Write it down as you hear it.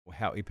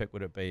how epic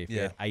would it be if you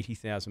had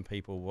 80,000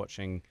 people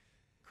watching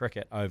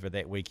cricket over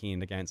that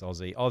weekend against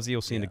Aussie. Aussie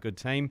will send a good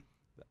team.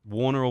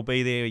 Warner will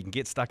be there. You can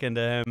get stuck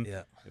into him.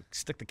 Yeah.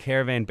 Stick the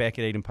caravan back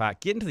at Eden Park.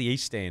 Get into the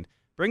East Stand.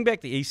 Bring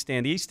back the East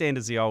Stand. The East Stand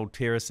is the old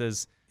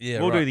terraces. Yeah,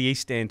 we'll do the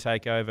East Stand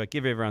takeover.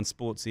 Give everyone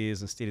sports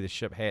ears instead of the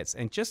ship hats,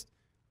 and just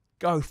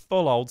go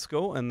full old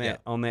school in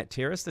that on that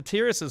terrace. The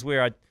terrace is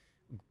where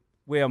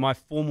my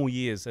formal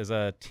years as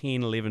a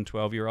 10, 11,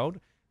 12-year-old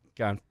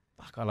going,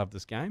 fuck, I love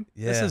this game.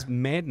 Yeah. This is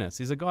madness.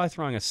 There's a guy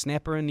throwing a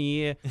snapper in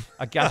the air,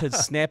 a gutted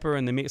snapper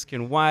in the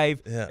Mexican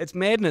wave. Yeah. It's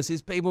madness.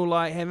 There's people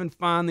like having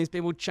fun. There's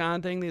people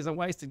chanting. There's a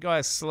wasted guy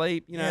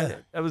asleep. You know,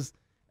 it was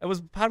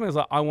part of me was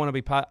like, I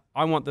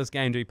want this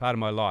game to be part of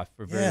my life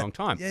for a very long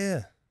time.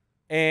 Yeah.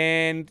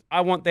 And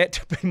I want that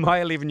to be my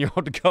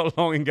 11-year-old to go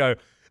along and go,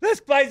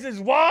 this place is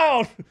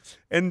wild,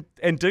 and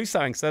do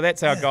something. So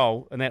that's our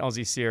goal in that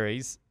Aussie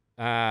series,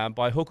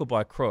 by hook or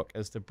by crook,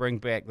 is to bring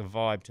back the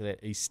vibe to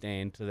that East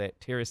Stand, to that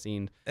terrace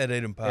end At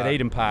Eden Park. At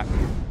Eden Park.